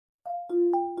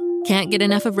Can't get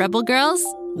enough of Rebel Girls?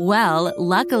 Well,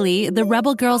 luckily, the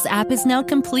Rebel Girls app is now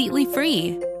completely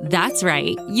free. That's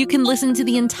right, you can listen to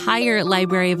the entire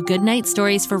library of goodnight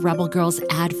stories for Rebel Girls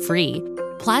ad-free.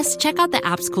 Plus, check out the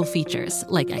app's cool features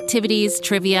like activities,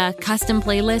 trivia, custom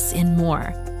playlists, and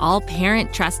more. All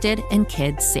parent-trusted and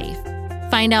kids-safe.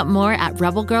 Find out more at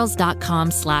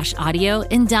rebelgirls.com/audio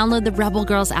and download the Rebel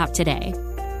Girls app today.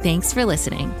 Thanks for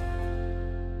listening.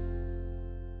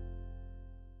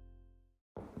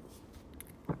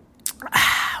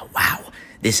 Wow,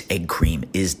 this egg cream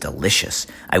is delicious.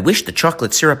 I wish the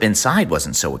chocolate syrup inside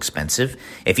wasn't so expensive.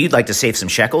 If you'd like to save some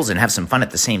shekels and have some fun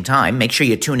at the same time, make sure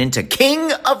you tune into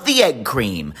King of the Egg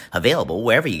Cream, available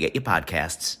wherever you get your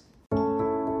podcasts.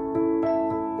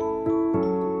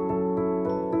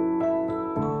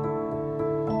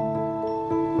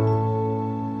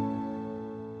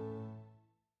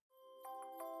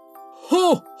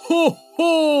 Ho, ho,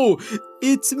 ho!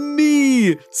 It's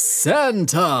me,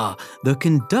 Santa, the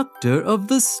conductor of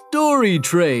the story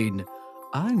train.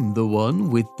 I'm the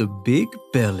one with the big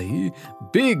belly,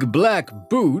 big black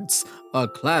boots, a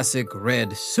classic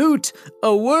red suit,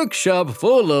 a workshop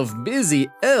full of busy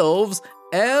elves,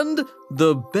 and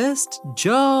the best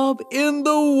job in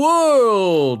the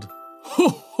world. Ho,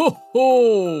 ho,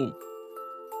 ho!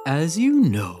 As you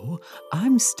know,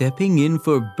 I'm stepping in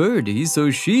for Birdie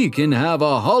so she can have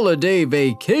a holiday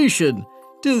vacation.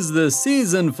 'Tis the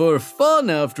season for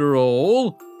fun after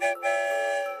all.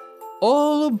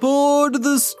 All aboard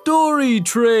the story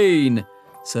train.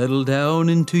 Settle down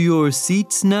into your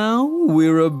seats now.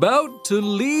 We're about to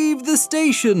leave the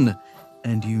station.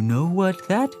 And you know what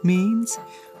that means?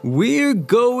 We're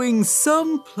going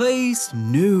someplace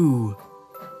new.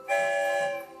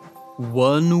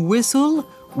 One whistle,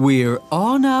 we're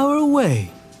on our way.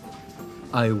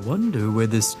 I wonder where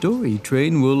the story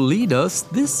train will lead us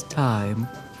this time.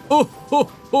 Ho, ho,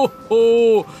 ho,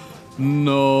 ho!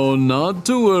 No, not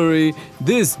to worry.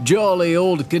 This jolly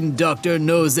old conductor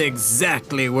knows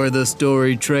exactly where the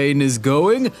story train is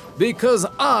going because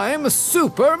I'm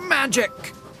super magic.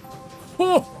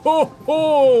 Ho, ho,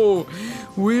 ho!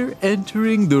 We're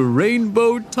entering the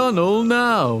Rainbow Tunnel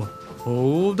now.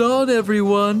 Hold on,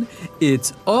 everyone.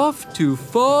 It's off to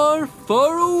far,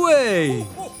 far away.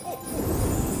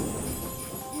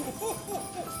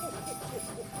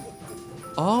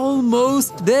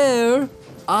 Almost there.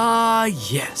 Ah,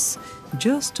 yes.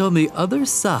 Just on the other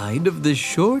side of the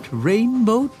short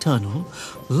rainbow tunnel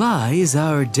lies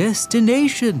our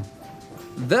destination.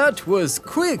 That was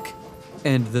quick.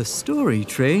 And the story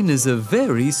train is a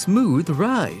very smooth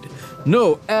ride.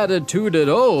 No attitude at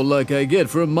all like I get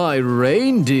from my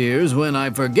reindeers when I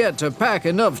forget to pack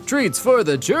enough treats for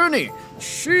the journey.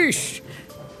 Sheesh.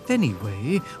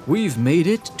 Anyway, we've made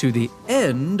it to the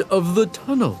end of the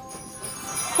tunnel.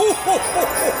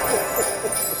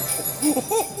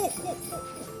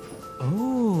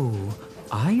 Oh,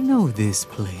 I know this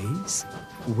place.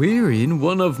 We're in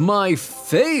one of my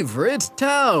favorite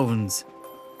towns.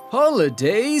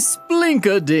 Holiday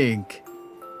Splinkadink.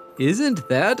 Isn't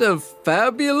that a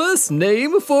fabulous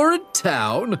name for a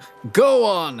town? Go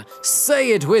on,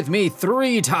 say it with me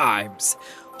 3 times.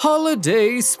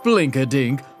 Holiday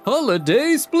Splinkadink,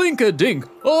 Holiday Splinkadink,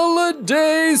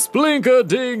 Holiday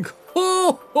Splinkadink.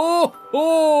 Ho, ho,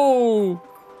 ho!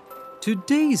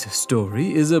 Today's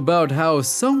story is about how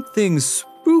something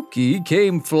spooky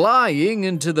came flying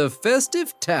into the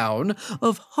festive town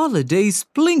of Holiday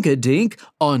Splinkadink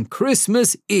on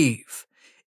Christmas Eve.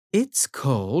 It's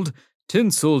called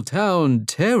Tinseltown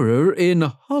Terror in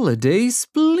Holiday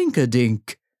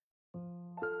Splinkadink.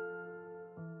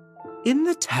 In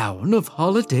the town of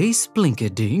Holiday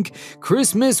Splinkadink,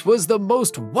 Christmas was the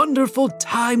most wonderful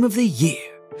time of the year.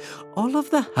 All of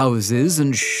the houses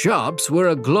and shops were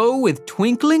aglow with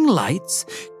twinkling lights,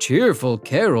 cheerful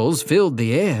carols filled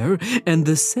the air, and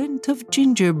the scent of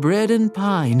gingerbread and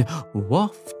pine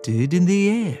wafted in the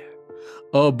air.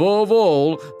 Above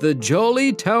all, the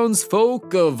jolly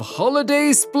townsfolk of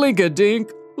Holiday Splinkadink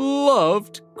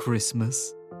loved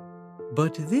Christmas.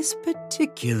 But this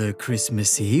particular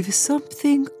Christmas Eve,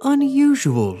 something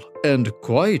unusual and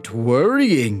quite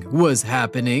worrying was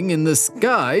happening in the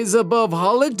skies above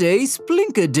Holiday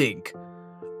Splinkadink.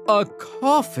 A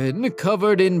coffin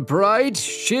covered in bright,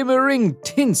 shimmering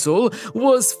tinsel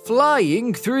was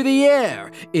flying through the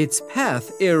air, its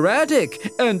path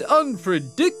erratic and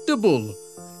unpredictable.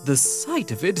 The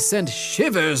sight of it sent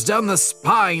shivers down the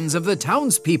spines of the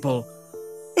townspeople.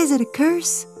 Is it a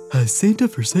curse? Has Santa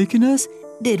forsaken us?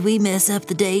 Did we mess up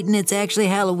the date and it's actually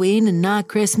Halloween and not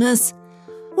Christmas?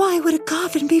 Why would a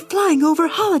coffin be flying over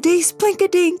Holiday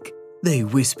Splinkadink? They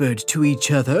whispered to each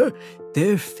other.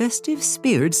 their festive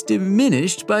spirits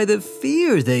diminished by the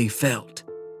fear they felt.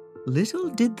 Little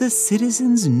did the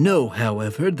citizens know,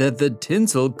 however, that the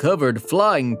tinsel-covered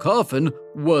flying coffin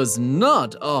was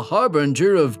not a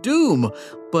harbinger of doom,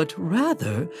 but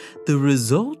rather the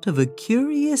result of a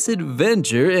curious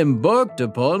adventure embarked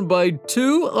upon by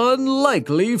two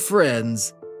unlikely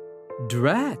friends.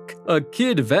 Drac, a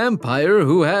kid vampire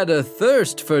who had a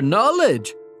thirst for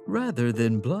knowledge rather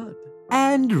than blood,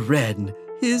 and Wren,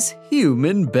 his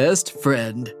human best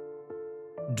friend.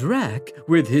 Drac,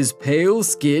 with his pale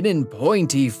skin and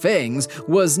pointy fangs,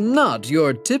 was not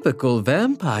your typical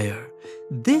vampire.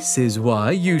 This is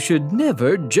why you should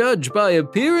never judge by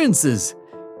appearances.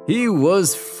 He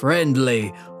was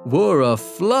friendly, wore a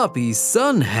floppy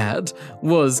sun hat,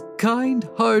 was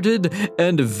kind-hearted,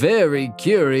 and very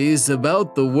curious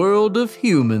about the world of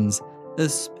humans,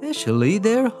 especially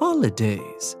their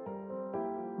holidays.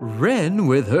 Wren,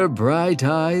 with her bright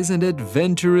eyes and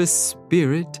adventurous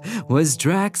spirit, was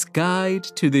Drac's guide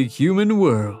to the human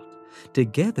world.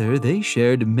 Together they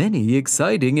shared many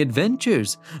exciting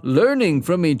adventures, learning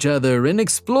from each other and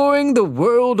exploring the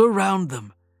world around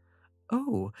them.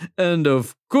 Oh, and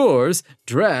of course,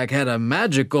 Drac had a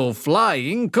magical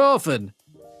flying coffin.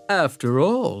 After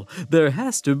all, there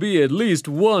has to be at least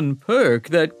one perk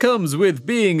that comes with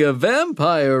being a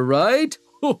vampire, right?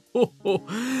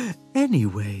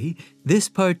 Anyway, this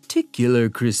particular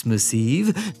Christmas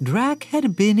Eve, Drac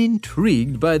had been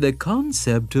intrigued by the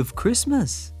concept of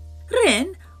Christmas.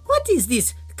 Wren, what is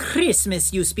this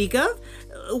Christmas you speak of?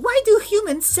 Why do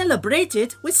humans celebrate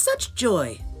it with such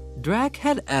joy? Drac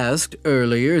had asked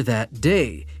earlier that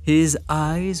day, his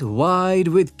eyes wide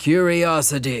with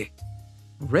curiosity.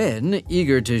 Wren,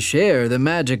 eager to share the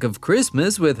magic of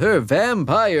Christmas with her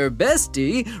vampire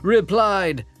bestie,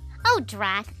 replied, Oh,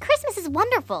 Drac, Christmas is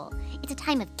wonderful. It's a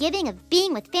time of giving, of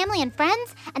being with family and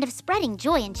friends, and of spreading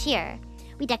joy and cheer.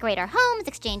 We decorate our homes,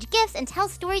 exchange gifts, and tell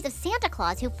stories of Santa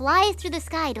Claus who flies through the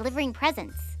sky delivering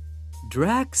presents.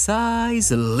 Drac's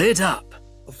eyes lit up.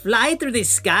 Fly through the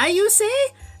sky, you say?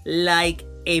 Like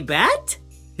a bat?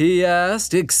 He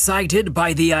asked, excited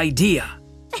by the idea.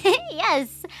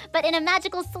 Yes, but in a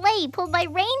magical sleigh pulled by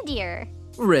reindeer.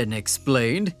 Wren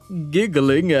explained,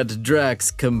 giggling at Drac's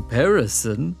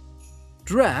comparison.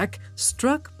 Drac,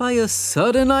 struck by a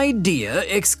sudden idea,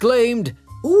 exclaimed,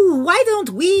 Ooh, why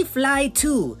don't we fly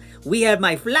too? We have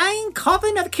my flying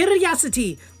coffin of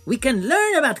curiosity. We can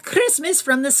learn about Christmas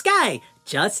from the sky,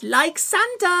 just like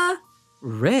Santa.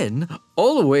 Wren,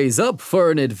 always up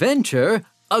for an adventure,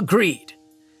 agreed.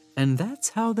 And that's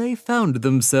how they found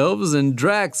themselves in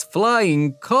Drac's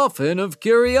flying coffin of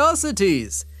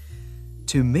curiosities.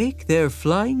 To make their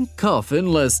flying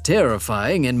coffin less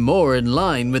terrifying and more in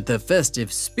line with the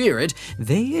festive spirit,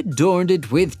 they adorned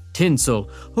it with tinsel,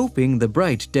 hoping the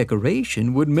bright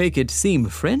decoration would make it seem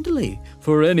friendly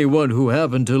for anyone who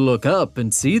happened to look up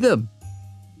and see them.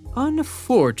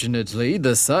 Unfortunately,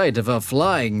 the sight of a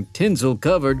flying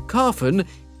tinsel-covered coffin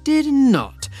did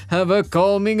not have a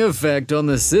calming effect on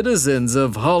the citizens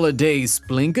of Holiday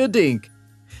Splinkadink.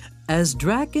 As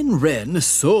Drac and Wren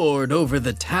soared over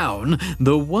the town,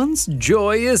 the once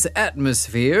joyous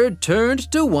atmosphere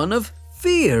turned to one of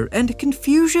fear and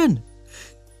confusion.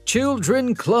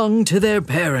 Children clung to their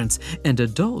parents, and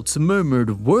adults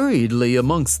murmured worriedly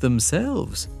amongst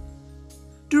themselves.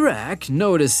 Drac,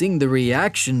 noticing the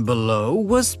reaction below,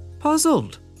 was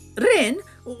puzzled. Wren,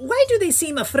 why do they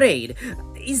seem afraid?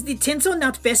 Is the tinsel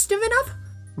not festive enough?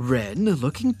 Wren,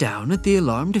 looking down at the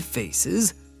alarmed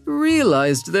faces,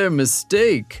 realized their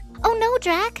mistake. Oh no,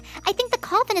 Drac. I think the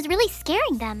coffin is really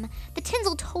scaring them. The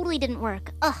tinsel totally didn't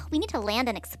work. Ugh, we need to land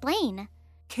and explain.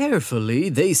 Carefully,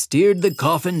 they steered the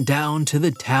coffin down to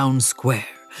the town square,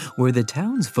 where the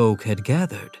townsfolk had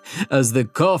gathered. As the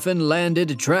coffin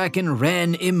landed, Drac and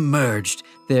Wren emerged,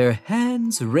 their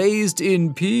hands raised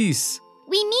in peace.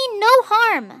 We mean no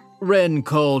harm. Wren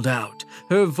called out,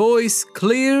 her voice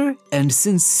clear and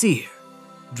sincere.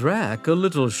 Drac, a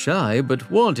little shy but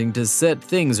wanting to set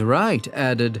things right,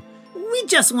 added, We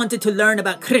just wanted to learn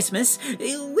about Christmas.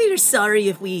 We're sorry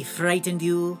if we frightened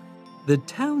you. The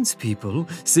townspeople,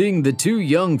 seeing the two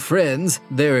young friends,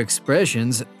 their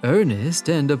expressions earnest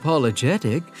and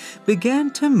apologetic,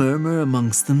 began to murmur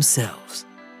amongst themselves.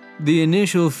 The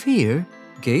initial fear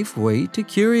gave way to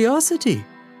curiosity.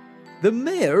 The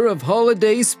mayor of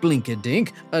Holiday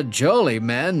Splinkadink, a jolly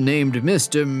man named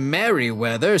Mr.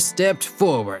 Merryweather, stepped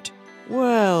forward.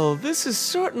 Well, this is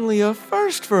certainly a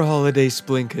first for Holiday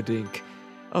Splinkadink.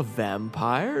 A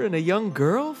vampire and a young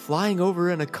girl flying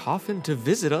over in a coffin to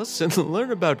visit us and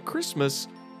learn about Christmas.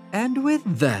 And with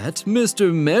that,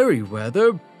 Mr.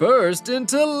 Merryweather burst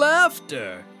into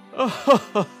laughter.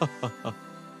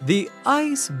 The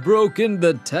ice broken,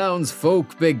 the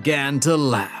townsfolk began to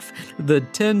laugh, the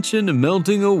tension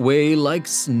melting away like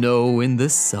snow in the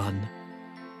sun.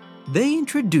 They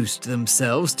introduced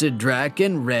themselves to Drac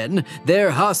and Wren,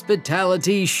 their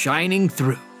hospitality shining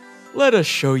through. Let us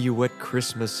show you what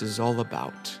Christmas is all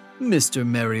about, Mr.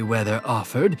 Merryweather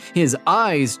offered, his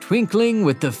eyes twinkling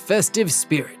with the festive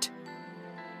spirit.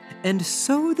 And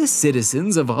so the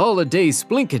citizens of Holiday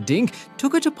Splinkadink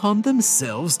took it upon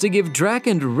themselves to give Drac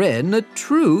and Wren a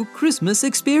true Christmas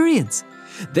experience.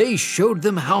 They showed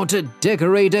them how to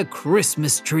decorate a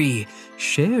Christmas tree,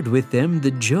 shared with them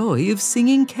the joy of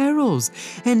singing carols,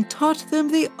 and taught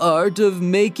them the art of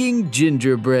making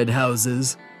gingerbread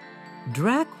houses.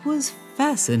 Drac was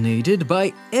fascinated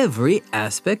by every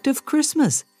aspect of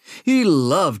Christmas. He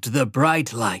loved the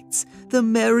bright lights, the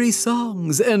merry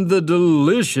songs, and the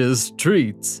delicious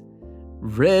treats.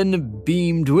 Wren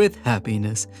beamed with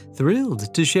happiness,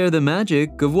 thrilled to share the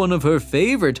magic of one of her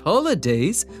favorite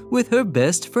holidays with her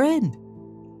best friend.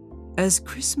 As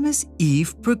Christmas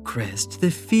Eve progressed,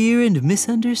 the fear and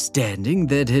misunderstanding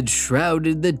that had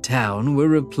shrouded the town were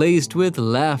replaced with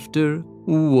laughter,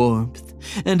 warmth,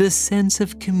 and a sense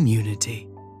of community.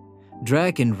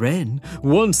 Drac and Wren,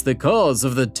 once the cause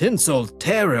of the tinsel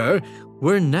terror,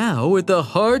 were now at the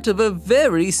heart of a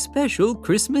very special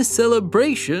Christmas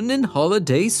celebration in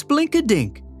Holiday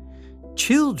Splinkadink.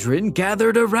 Children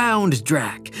gathered around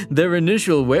Drac, their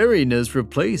initial wariness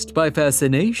replaced by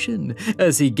fascination,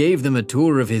 as he gave them a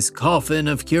tour of his coffin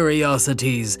of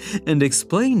curiosities and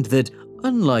explained that,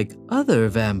 unlike other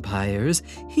vampires,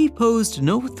 he posed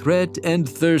no threat and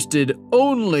thirsted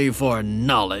only for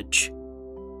knowledge.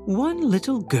 One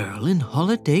little girl in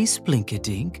Holiday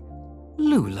Splinkadink,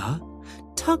 Lula,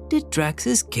 tugged at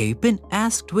Drax's cape and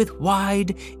asked with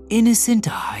wide, innocent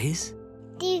eyes,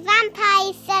 "Do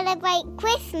vampires celebrate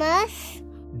Christmas?"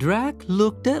 Drac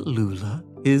looked at Lula,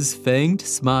 his fanged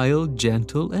smile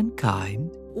gentle and kind.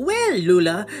 Well,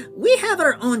 Lula, we have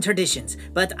our own traditions,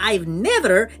 but I've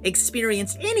never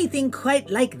experienced anything quite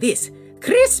like this.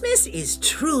 Christmas is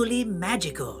truly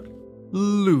magical.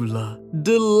 Lula,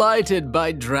 delighted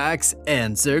by Drac's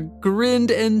answer, grinned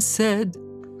and said,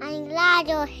 "I'm glad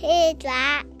you're here,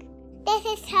 Drac. This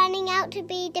is turning out to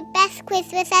be the best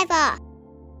Christmas ever."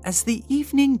 As the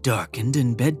evening darkened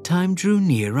and bedtime drew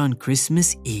near on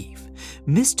Christmas Eve,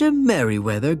 Mr.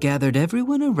 Merryweather gathered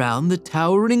everyone around the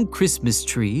towering Christmas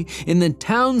tree in the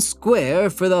town square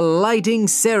for the lighting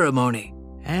ceremony.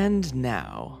 And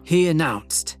now, He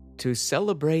announced, to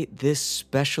celebrate this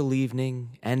special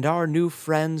evening and our new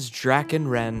friends Drac and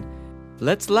Wren,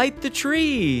 let's light the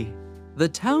tree. The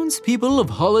townspeople of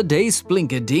Holiday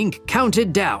Splinkadink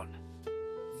counted down.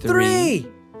 3,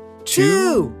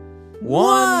 2,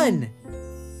 1.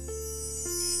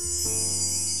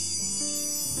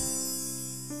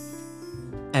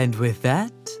 And with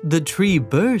that, the tree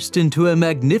burst into a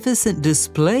magnificent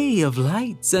display of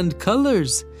lights and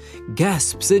colors.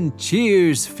 Gasps and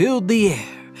cheers filled the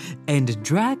air, and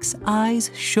Drac's eyes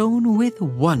shone with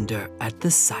wonder at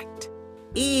the sight.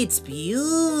 It's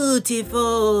beautiful.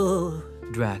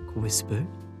 Drac whispered,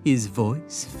 his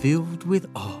voice filled with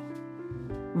awe.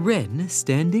 Wren,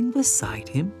 standing beside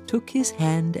him, took his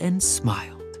hand and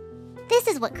smiled. This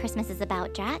is what Christmas is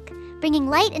about, Drac, bringing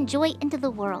light and joy into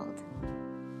the world.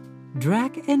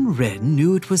 Drac and Wren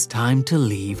knew it was time to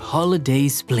leave Holiday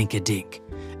Splinkadink.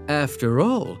 After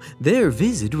all, their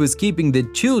visit was keeping the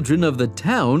children of the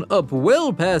town up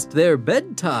well past their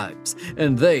bedtimes,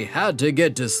 and they had to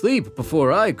get to sleep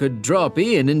before I could drop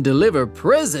in and deliver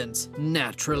presents,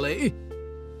 naturally.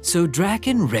 So Drac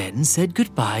and Wren said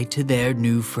goodbye to their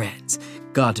new friends,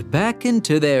 got back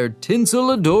into their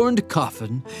tinsel-adorned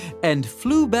coffin, and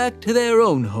flew back to their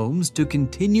own homes to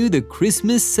continue the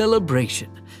Christmas celebration,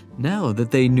 now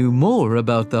that they knew more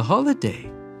about the holiday.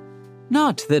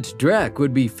 Not that Drac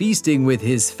would be feasting with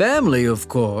his family, of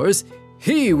course.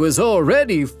 He was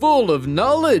already full of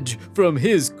knowledge from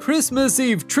his Christmas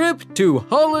Eve trip to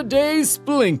Holiday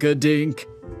Splinkadink.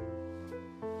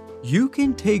 You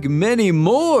can take many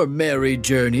more merry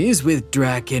journeys with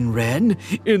Drac and Wren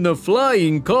in the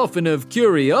flying coffin of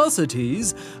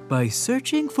curiosities by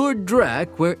searching for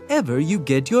Drac wherever you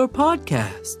get your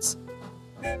podcasts.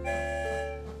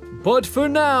 But for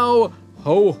now,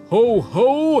 ho, ho,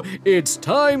 ho, it's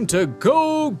time to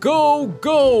go, go,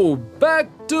 go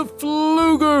back to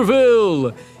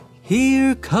Pflugerville.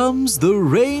 Here comes the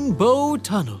Rainbow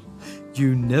Tunnel.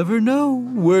 You never know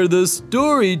where the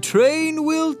story train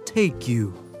will take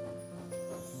you.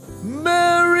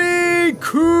 Merry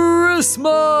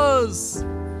Christmas!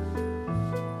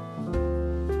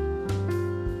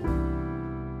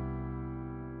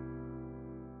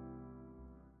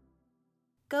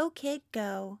 Go, kid,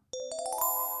 go.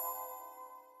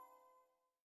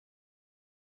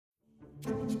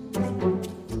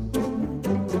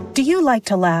 Do you like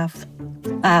to laugh?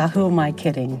 Who am I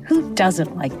kidding? Who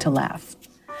doesn't like to laugh?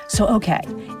 So, okay,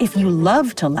 if you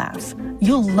love to laugh,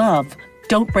 you'll love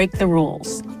Don't Break the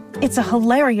Rules. It's a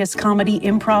hilarious comedy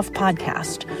improv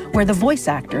podcast where the voice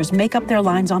actors make up their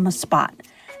lines on the spot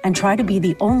and try to be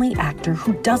the only actor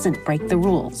who doesn't break the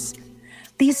rules.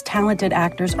 These talented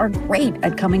actors are great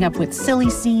at coming up with silly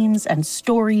scenes and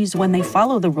stories when they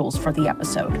follow the rules for the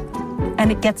episode.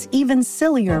 And it gets even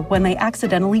sillier when they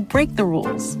accidentally break the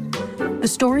rules. The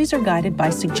stories are guided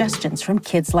by suggestions from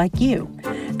kids like you,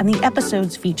 and the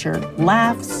episodes feature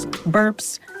laughs,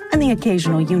 burps, and the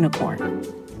occasional unicorn.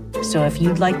 So if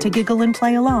you'd like to giggle and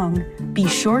play along, be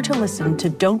sure to listen to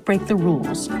Don't Break the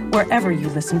Rules wherever you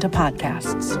listen to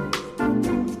podcasts.